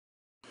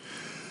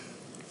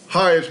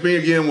Hi, it's me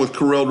again with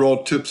Corel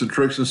Draw Tips and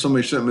Tricks, and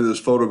somebody sent me this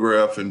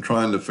photograph and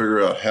trying to figure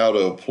out how to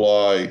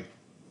apply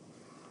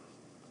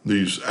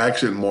these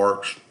accent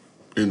marks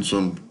in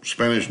some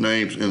Spanish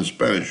names in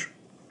Spanish.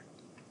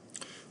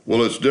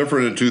 Well, it's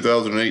different in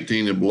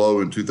 2018 and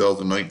below in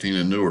 2019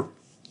 and newer.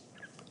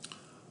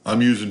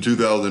 I'm using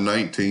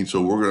 2019,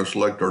 so we're going to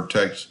select our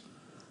text,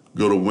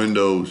 go to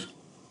Windows,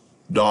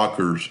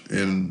 Dockers,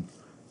 and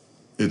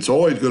it's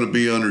always going to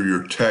be under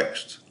your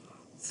text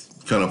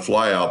kind of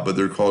flyout, but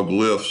they're called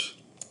glyphs.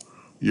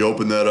 You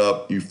open that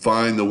up, you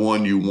find the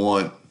one you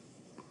want,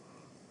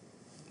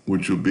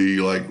 which would be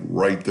like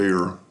right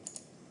there,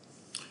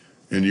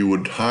 and you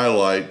would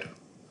highlight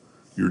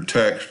your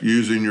text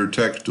using your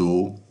text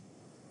tool,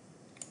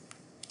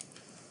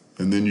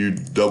 and then you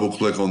double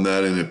click on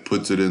that and it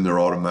puts it in there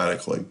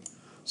automatically.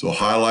 So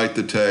highlight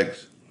the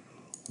text,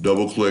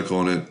 double click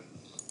on it,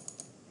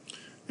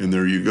 and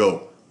there you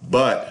go.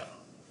 But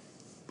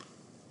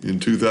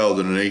in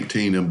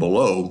 2018 and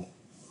below,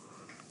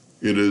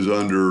 it is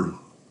under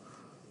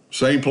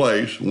same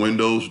place,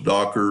 Windows,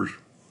 Dockers,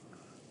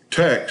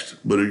 text,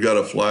 but it got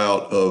a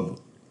flyout of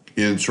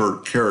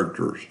insert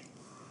characters.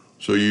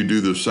 So you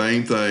do the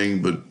same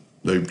thing, but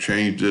they've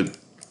changed it.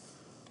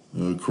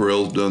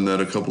 Corel's done that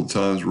a couple of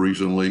times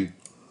recently.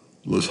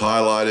 Let's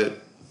highlight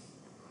it,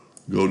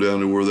 go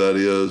down to where that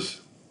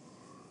is,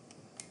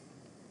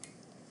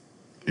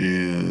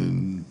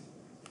 and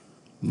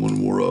one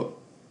more up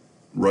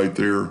right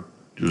there.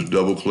 Just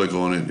double click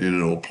on it and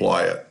it'll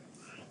apply it.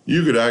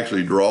 You could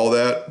actually draw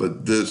that,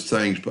 but this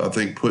thing's, I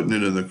think, putting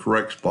it in the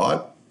correct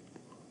spot.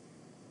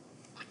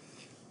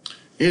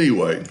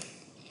 Anyway,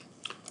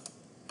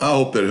 I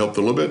hope that helped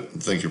a little bit.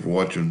 Thank you for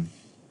watching.